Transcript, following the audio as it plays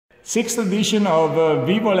Sixth edition of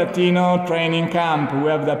Vivo Latino training camp.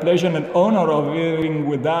 We have the pleasure and honor of having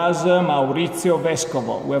with us Maurizio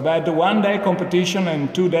Vescovo. We've had one-day competition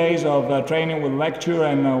and 2 days of training with lecture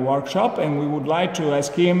and workshop, and we would like to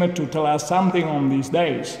ask him to tell us something on these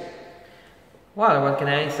days. Well, what can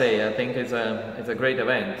I say? I think it's a great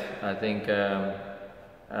event. I think a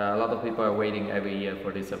lot of people are waiting every year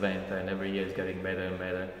for this event, and every year is getting better and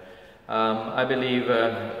better. I believe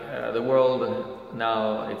the world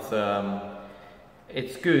now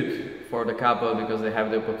it's good for the couple because they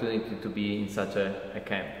have the opportunity to be in such a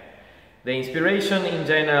camp. The inspiration in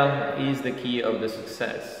general is the key of the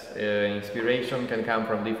success. Inspiration can come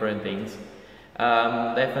from different things.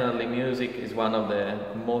 Definitely music is one of the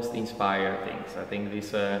most inspired things. I think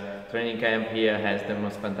this training camp here has the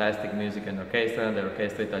most fantastic music and orchestra. The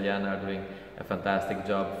Orchestra Italiana are doing a fantastic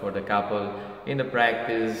job for the couple. In the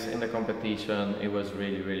practice, in the competition, it was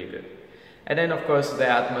really, really good. And then of course the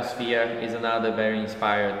atmosphere is another very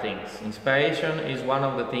inspired thing. Inspiration is one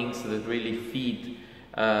of the things that really feed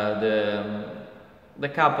the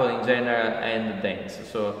couple in general and the dance.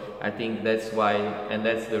 So I think that's why, and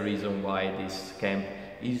that's the reason why this camp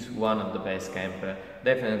is one of the best camp,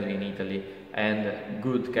 definitely in Italy, and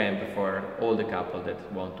good camp for all the couple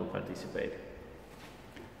that want to participate.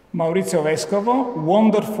 Maurizio Vescovo,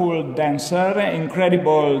 wonderful dancer,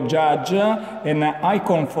 incredible judge, an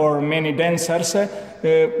icon for many dancers.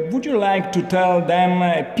 Would you like to tell them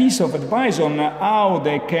a piece of advice on how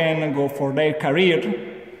they can go for their career?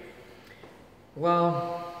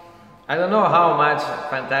 Well, I don't know how much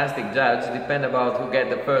fantastic judge, depend about who get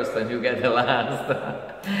the first and who get the last.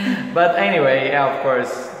 But anyway, yeah, of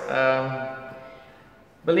course,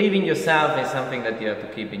 believe in yourself is something that you have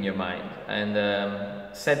to keep in your mind, and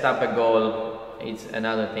set up a goal. It's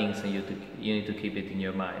another thing, so you need to keep it in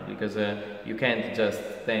your mind, because you can't just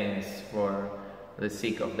dance for the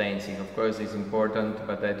sake of dancing. Of course it's important,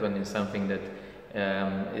 but that one is something that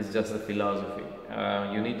is just a philosophy.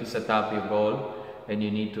 You need to set up your goal and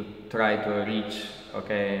you need to try to reach,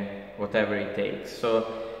 okay, whatever it takes. So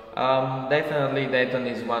definitely that one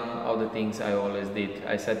is one of the things I always did.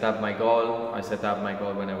 I set up my goal. I set up my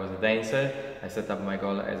goal when I was a dancer. I set up my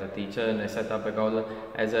goal as a teacher, and I set up a goal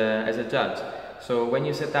as a judge. So when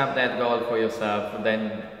you set up that goal for yourself,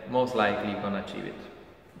 then most likely you're gonna achieve it.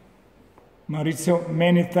 Maurizio,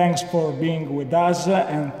 many thanks for being with us,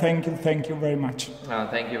 and thank you very much.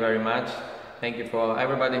 Thank you very much. Thank you for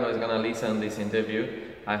everybody who is gonna listen to this interview.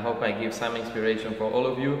 I hope I give some inspiration for all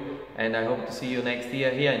of you, and I hope to see you next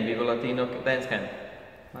year here in Vivo Latino Dance Camp.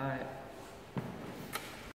 Bye.